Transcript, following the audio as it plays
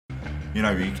You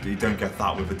know, you don't get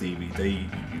that with a DVD.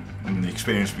 And the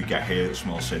experience we get here at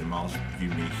Small Cinema is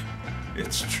unique.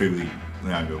 It's truly, you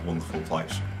know, a wonderful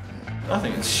place. I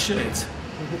think it's shit.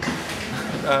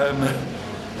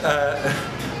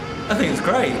 I think it's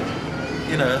great.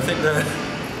 You know, I think that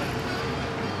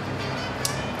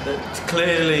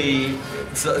clearly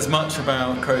it's as much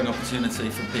about creating opportunity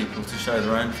for people to show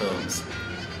their own films.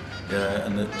 Yeah,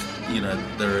 and that, you know,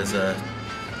 there is an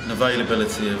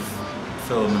availability of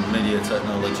film and media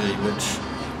technology, which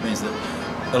means that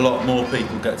a lot more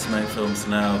people get to make films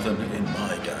now than in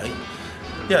my day.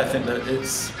 Yeah, I think that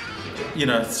it's, you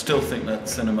know, I still think that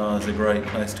cinema is a great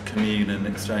place to commune and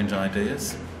exchange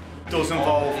ideas. It does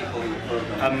involve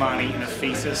a man eating a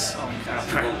fetus on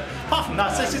camera. Apart from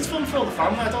that, it's fun for all the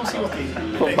family. I don't see what the...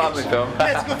 Good family film.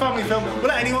 Yeah, it's a good family film. We'll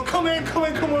let anyone come in,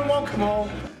 welcome all.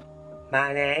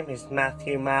 My name is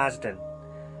Matthew Marsden,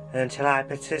 and until I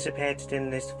participated in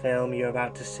this film you're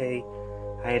about to see,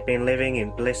 I had been living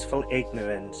in blissful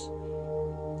ignorance.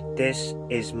 This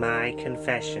is my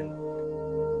confession.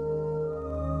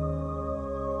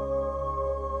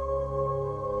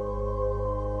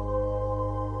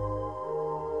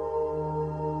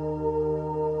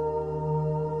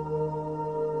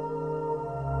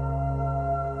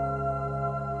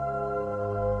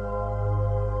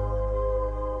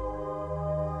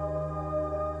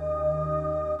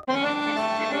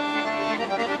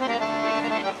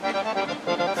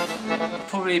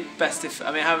 Probably best if,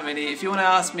 I mean, I haven't really, if you want to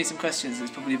ask me some questions, it's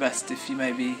probably best if you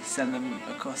maybe send them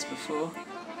across before.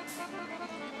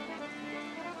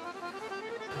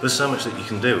 There's so much that you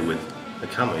can do with a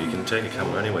camera. You can take a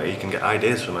camera anywhere, you can get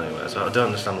ideas from anywhere. So I don't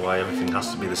understand why everything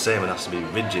has to be the same and has to be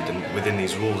rigid and within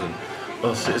these rules. And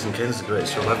well, Citizen Kane is the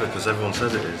greatest film ever because everyone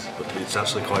says it is, but it's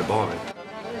actually quite boring.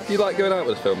 Do you like going out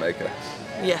with a filmmaker?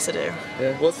 Yes, I do.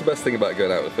 Yeah. What's the best thing about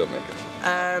going out with a filmmaker?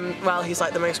 Well, he's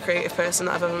like the most creative person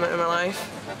that I've ever met in my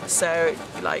life. So,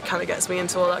 like, kind of gets me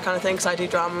into all that kind of thing because I do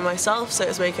drama myself, so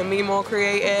it's making me more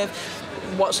creative.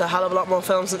 Watched a hell of a lot more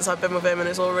films since I've been with him, and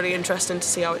it's all really interesting to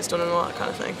see how it's done and all that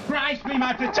kind of thing. Christ be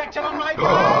my protection on my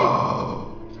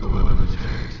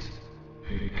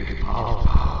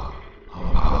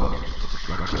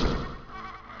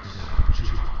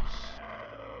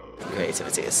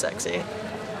Creativity is sexy.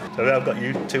 I mean, I've got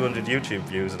 200 YouTube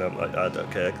views and I'm like, I don't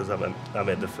care because I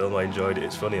made the film, I enjoyed it,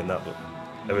 it's funny and that, but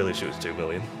I really wish it was 2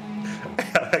 million.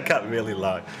 I can't really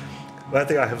lie. But I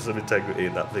think I have some integrity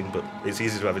in that thing, but it's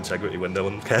easy to have integrity when no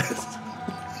one cares.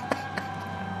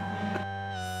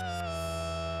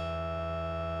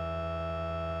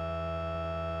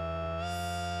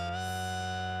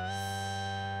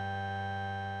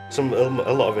 A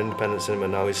lot of independent cinema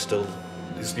now is still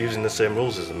using the same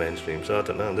rules as the mainstream, so I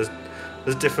don't know.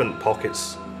 There's different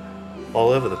pockets all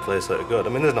over the place that are good. I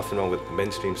mean, there's nothing wrong with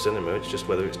mainstream cinema, it's just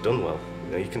whether it's done well.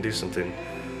 You know, you can do something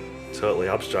totally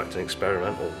abstract and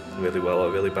experimental really well or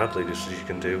really badly, just as you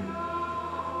can do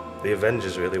the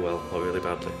Avengers really well or really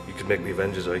badly. You could make the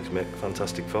Avengers or you could make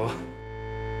Fantastic Four.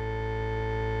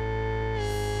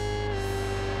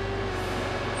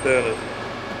 Bernard,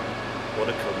 what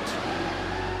a cunt.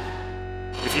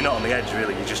 If you're not on the edge,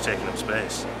 really, you're just taking up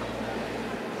space.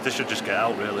 They should just get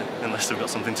out, really, unless they've got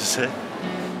something to say.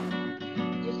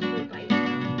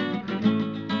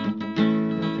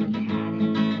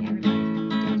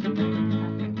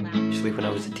 Usually when I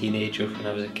was a teenager, when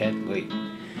I was a kid, like,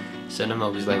 cinema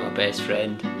was like my best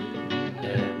friend.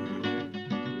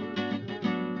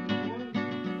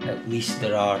 At least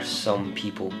there are some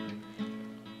people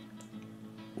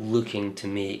looking to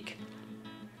make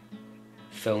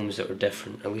films that are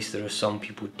different. At least there are some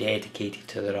people dedicated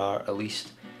to their art. At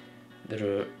least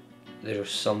there are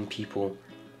some people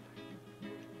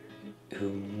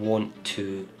who want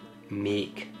to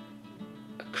make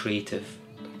a creative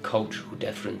and cultural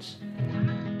difference.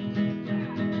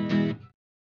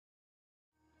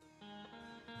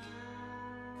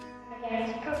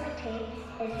 Against property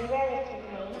is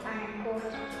relatively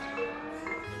unimportant.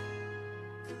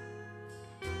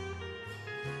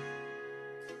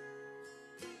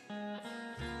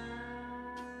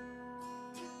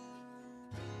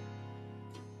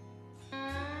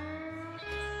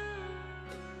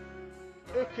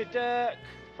 Dirk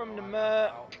from the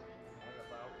Merc.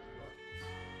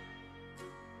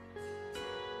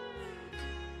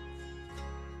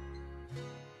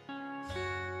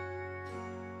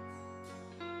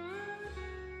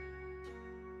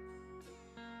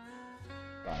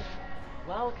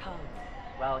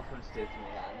 Welcome to Disneyland.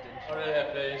 Hold it there,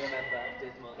 please. Remember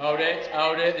Disneyland.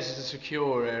 Hold it. This is a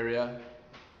secure area.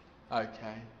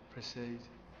 Okay, proceed.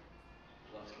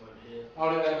 Last one here.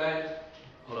 Hold it there, mate.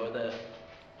 Hold it there.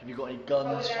 Have you got any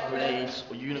guns, grenades,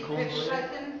 or unicorns?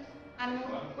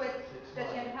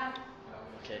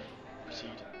 Okay,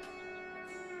 proceed.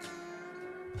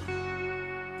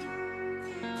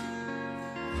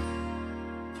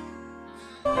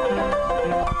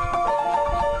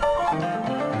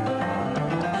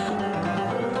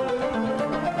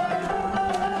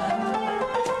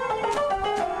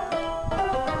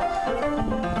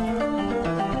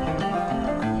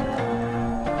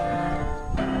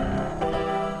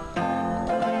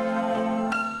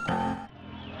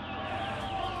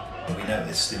 We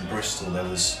noticed in Bristol there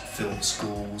was film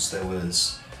schools, there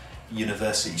was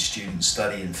university students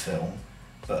studying film,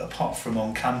 but apart from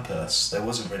on campus there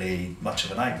wasn't really much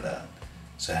of an outlet.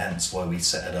 So hence why we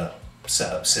set up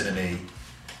Cinema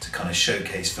to kind of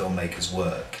showcase filmmakers'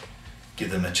 work,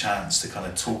 give them a chance to kind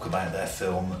of talk about their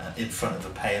film in front of a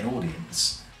paying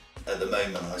audience. At the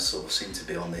moment I sort of seem to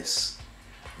be on this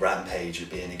rampage of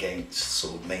being against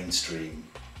sort of mainstream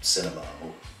cinema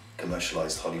or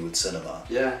commercialised Hollywood cinema.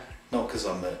 Yeah. Not because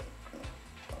I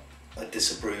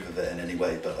disapprove of it in any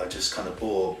way, but I just kind of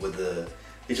bore with they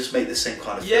just make the same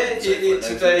kind of films.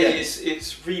 Today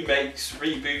it's remakes,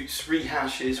 reboots,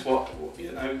 rehashes. What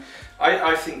you know,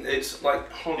 I think it's like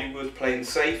Hollywood playing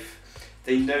safe.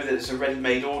 They know that it's a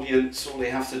ready-made audience. All they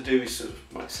have to do is sort of,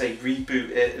 like say,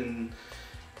 reboot it, and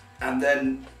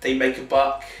then they make a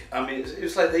buck. I mean,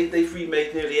 it's like they've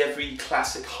remade nearly every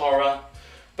classic horror.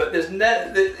 But there's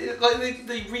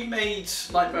they remade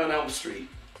Nightmare on Elm Street,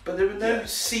 but there were no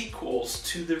sequels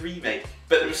to the remake.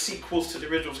 But there were sequels to the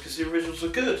originals because the originals are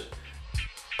good.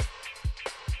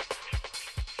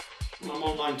 I'm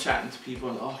online chatting to people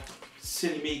and oh,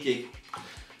 silly me gig,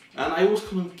 and I always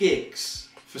call them gigs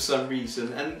for some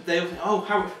reason, and they'll think, oh,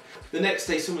 how? The next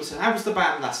day someone said, how was the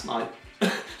band last night?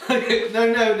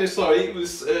 No, sorry, it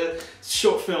was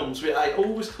short films. I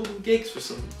always call them gigs for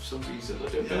some reason. I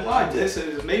don't know why.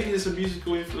 Maybe there's a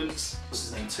musical influence. What's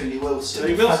his name? Tony Wilson.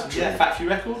 Tony Wilson, yeah, Factory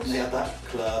Records. And he had that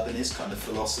club, and his kind of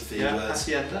philosophy was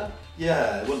Hacienda.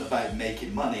 Yeah, it wasn't about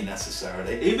making money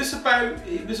necessarily. It was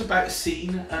about a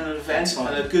scene and an event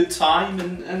and a good time,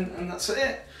 and that's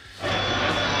it.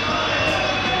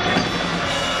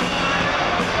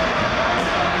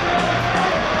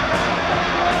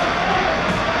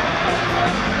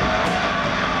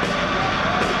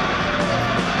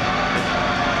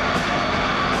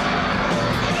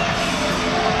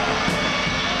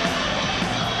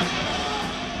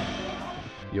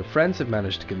 Your friends have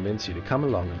managed to convince you to come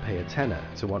along and pay a tenner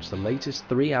to watch the latest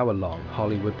 3-hour-long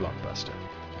Hollywood blockbuster.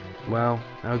 Well,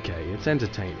 okay, it's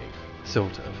entertaining,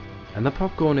 sort of, and the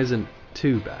popcorn isn't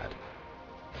too bad.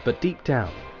 But deep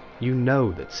down, you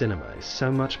know that cinema is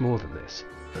so much more than this.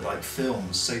 But like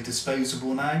films, so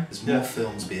disposable now. There's more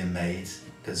films being made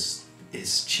because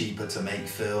it's cheaper to make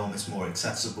film, it's more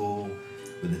accessible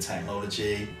with the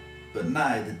technology. But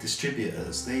now the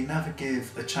distributors, they never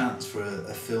give a chance for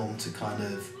a film to kind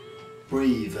of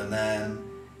breathe, and then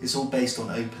it's all based on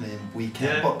opening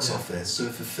weekend box office. So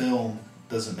if a film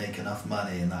doesn't make enough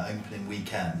money in that opening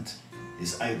weekend,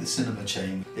 it's out the cinema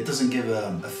chain. It doesn't give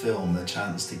a film the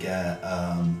chance to get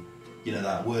you know,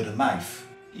 that word of mouth.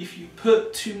 If you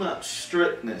put too much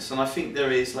strictness, and I think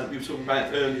there is, like we were talking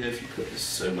about earlier, if you put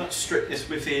so much strictness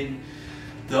within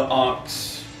the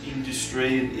arts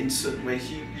industry in certain ways,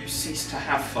 you cease to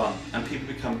have fun, and people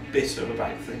become bitter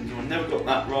about things. I never got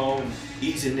that role, and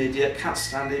he's an idiot, can't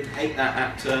stand him, hate that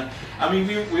actor. I mean,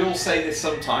 we all say this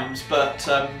sometimes, but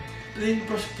then you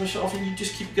brush it off and you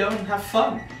just keep going and have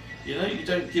fun. You know, you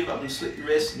don't give up and slip your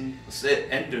wrist and that's it,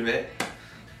 end of it.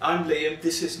 I'm Liam,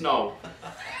 this is Noel.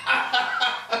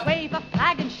 Wave a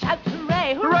flag and shout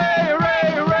hooray, hooray,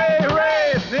 hooray, hooray,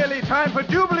 hooray! It's nearly time for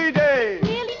Jubilee Day!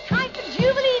 Nearly time for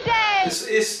Jubilee Day! It's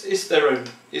their own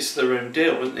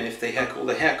deal, isn't it? If they heckle,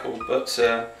 they heckle. But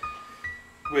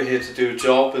we're here to do a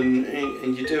job,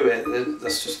 and you do it.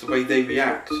 That's just the way they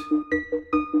react.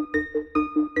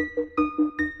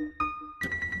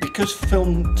 Because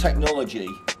film technology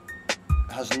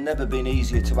has never been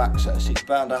easier to access, it's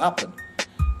bound to happen.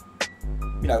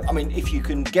 You know, I mean, if you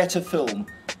can get a film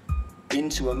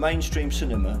into a mainstream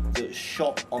cinema that's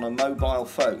shot on a mobile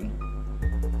phone,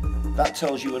 that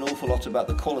tells you an awful lot about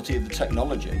the quality of the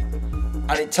technology,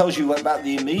 and it tells you about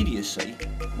the immediacy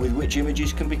with which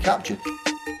images can be captured.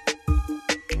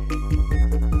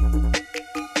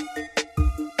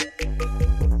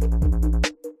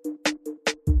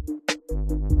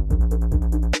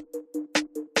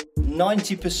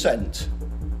 %90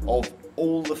 of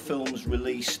all the films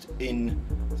released in,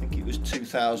 I think it was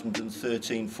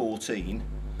 2013-14,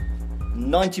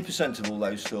 90% of all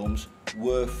those films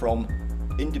were from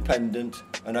independent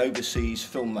and overseas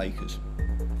filmmakers.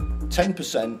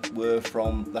 10% were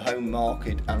from the home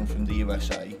market and from the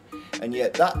USA, and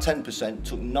yet that 10%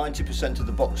 took 90% of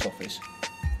the box office,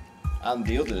 and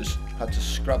the others had to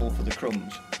scrabble for the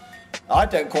crumbs. I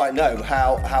don't quite know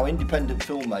how independent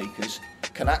filmmakers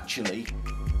can actually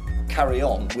carry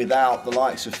on without the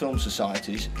likes of film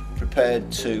societies prepared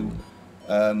to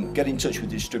get in touch with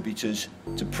distributors,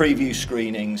 to preview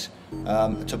screenings,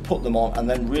 to put them on, and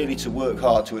then really to work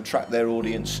hard to attract their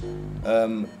audience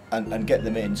and get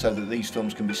them in so that these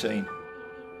films can be seen.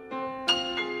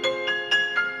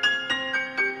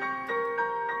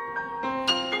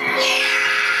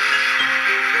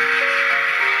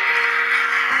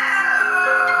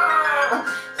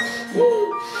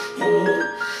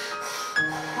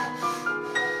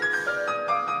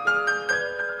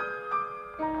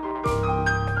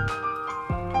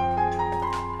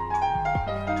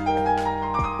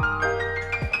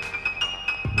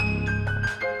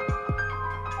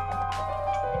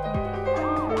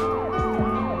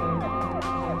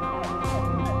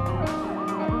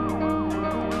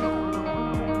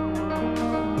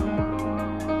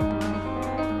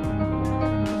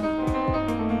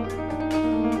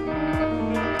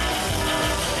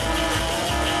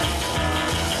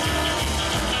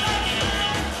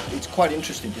 Quite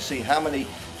interesting to see how many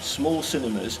small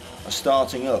cinemas are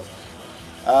starting up.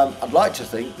 I'd like to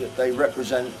think that they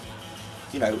represent,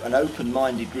 you know, an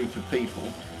open-minded group of people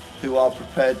who are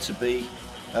prepared to be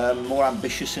more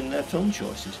ambitious in their film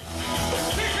choices.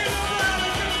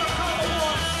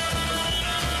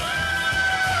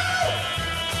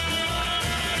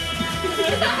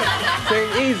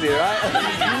 Pretty easy, right?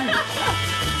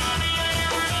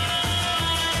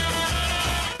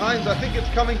 Hines, I think it's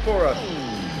coming for us.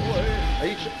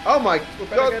 Oh my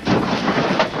God!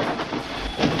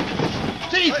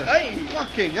 Jesus! Hey,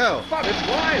 fucking hell! It's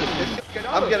wild!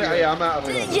 I'm out of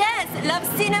it. Yes, love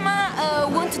cinema,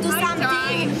 want to do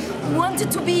something,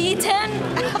 wanted to be eaten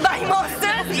by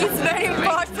monsters, it's very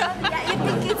important. Yeah, you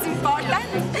think it's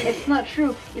important? It's not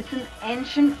true. It's an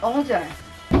ancient order.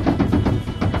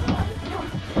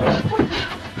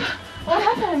 What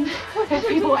happened? There's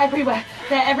people everywhere.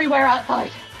 They're everywhere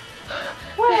outside.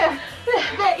 Where?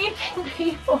 They're eating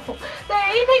people.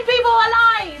 They're eating people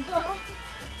alive.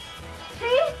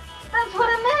 See? That's what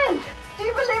I meant. Do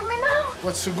you believe me now?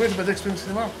 What's so great about Extreme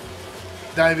Cinema?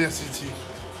 Diversity.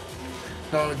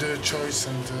 No, the choice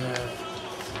and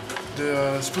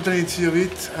the spontaneity of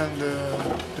it and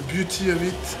the beauty of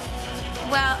it.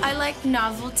 Well, I like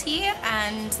novelty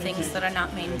and things that are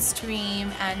not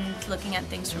mainstream and looking at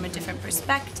things from a different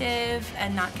perspective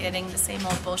and not getting the same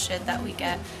old bullshit that we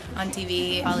get on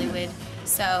TV, Hollywood.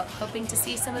 So, hoping to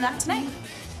see some of that tonight.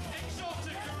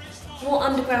 What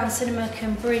underground cinema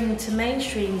can bring to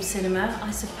mainstream cinema,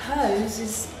 I suppose,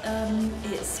 is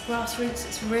it's grassroots,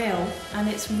 it's real, and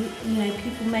it's, you know,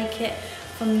 people make it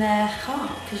from their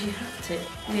heart because you have to.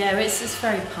 Yeah, it's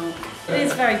very punk. It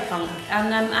is very punk,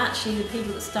 and actually the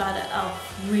people that started it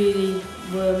off really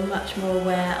were much more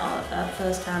aware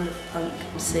firsthand of the punk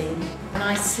scene. And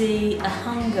I see a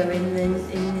hunger in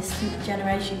this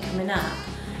generation coming up.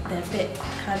 They're a bit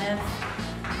kind of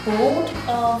bored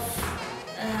of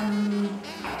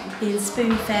being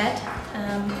spoon-fed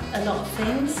a lot of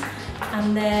things,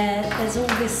 and there's all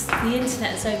this. The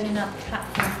internet is opening up a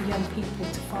platform for young people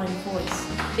to find voice.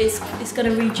 It's going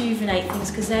to rejuvenate things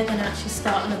because they're going to actually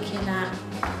start looking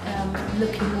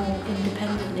more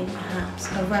independently,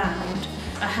 perhaps around.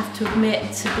 I have to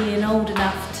admit to being old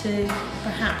enough to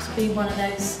perhaps be one of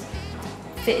those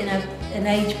fit in an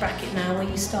age bracket now where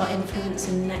you start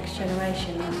influencing the next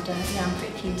generation, and yeah, I'm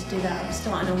pretty keen to do that. I'm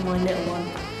starting on my little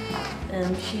one.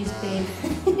 She's been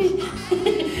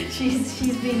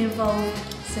she's been involved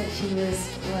since she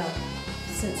was, well,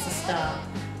 since the start.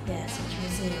 Yeah, since she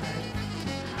was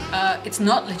 0. It's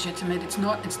not legitimate. It's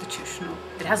not institutional.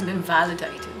 It hasn't been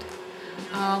validated.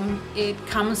 It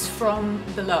comes from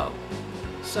below.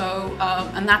 So,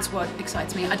 and that's what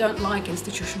excites me. I don't like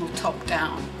institutional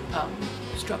top-down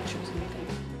structures and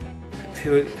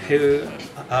things. Who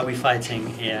are we fighting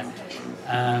here?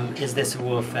 Is this a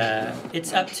warfare?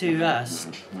 It's up to us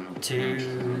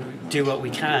to do what we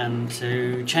can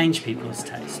to change people's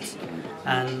tastes.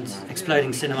 And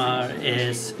Exploding Cinema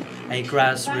is a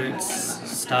grassroots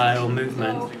style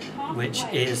movement which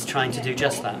is trying to do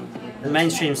just that. The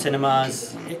mainstream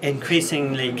cinemas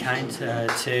increasingly counter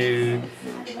to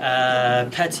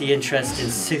petty interest in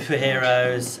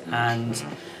superheroes and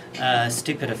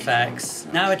stupid effects.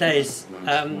 Nowadays,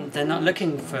 they're not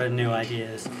looking for new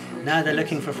ideas. Now they're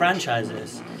looking for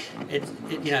franchises.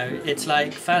 You know, it's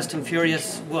like Fast and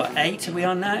Furious. What, 8 are we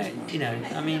on now? You know,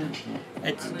 I mean,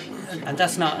 and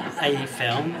that's not a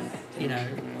film. You know,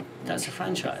 that's a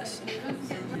franchise.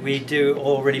 We do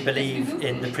already believe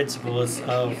in the principles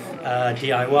of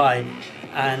DIY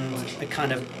and a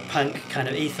kind of punk kind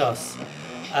of ethos.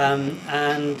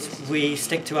 And we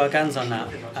stick to our guns on that.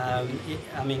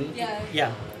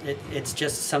 It's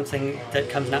just something that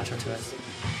comes natural to us.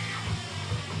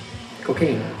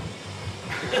 Cocaine.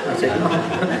 I said, no.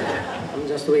 I'm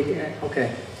just waiting.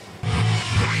 Okay.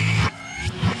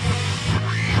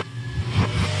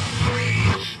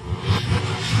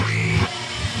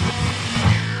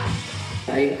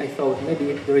 I thought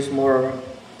maybe there is more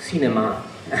cinema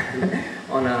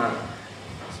on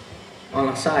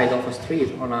a side of a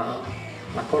street, on a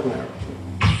corner.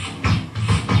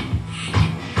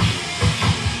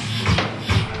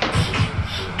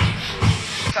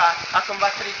 A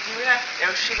combattere il crimine è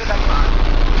uscire dal mare.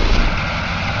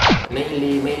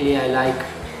 Mainly I like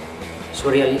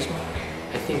surrealism.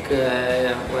 I think,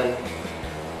 well,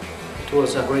 it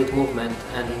was a great movement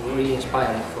and really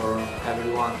inspiring for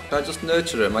everyone. I just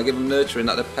nurture them. I give them nurturing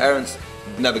that their parents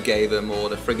never gave them or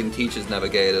the friggin' teachers never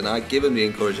gave them. I give them the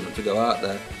encouragement to go out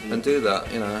there and do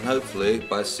that, you know, and hopefully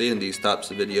by seeing these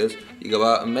types of videos you go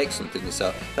out and make something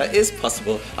yourself. That is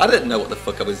possible. I didn't know what the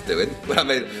fuck I was doing when I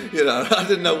made, you know, I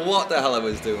didn't know what the hell I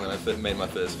was doing when I made my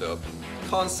first film.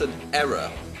 Constant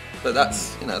error. But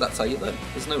that's, you know, that's how you learn.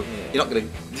 There's no, you're not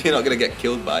gonna get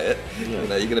killed by it. You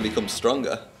know, you're gonna become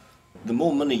stronger. The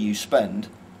more money you spend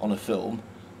on a film,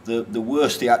 the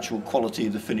worse the actual quality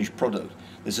of the finished product.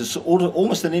 There's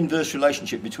almost an inverse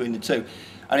relationship between the two.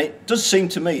 And it does seem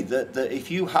to me that if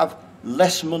you have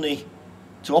less money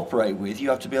to operate with, you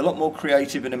have to be a lot more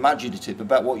creative and imaginative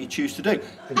about what you choose to do.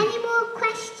 Any more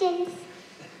questions?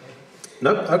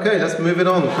 No? Okay, let's move it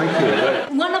on. Thank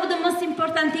you. One of the most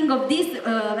important things of this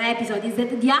episode is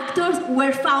that the actors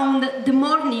were found the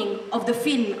morning of the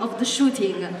film, of the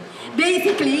shooting.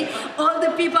 Basically, all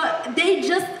the people, they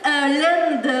just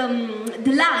learned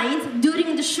the lines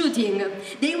during the shooting.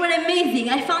 They were amazing.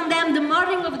 I found them the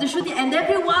morning of the shooting and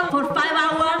everyone for 5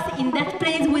 hours in that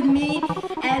place with me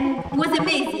and it was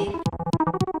amazing.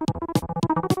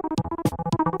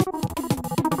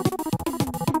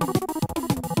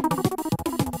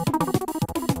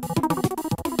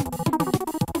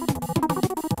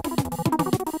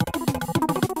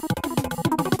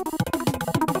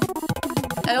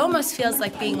 It almost feels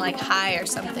like being like high or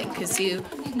something because you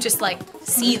just like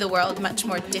see the world much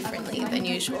more differently than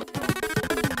usual.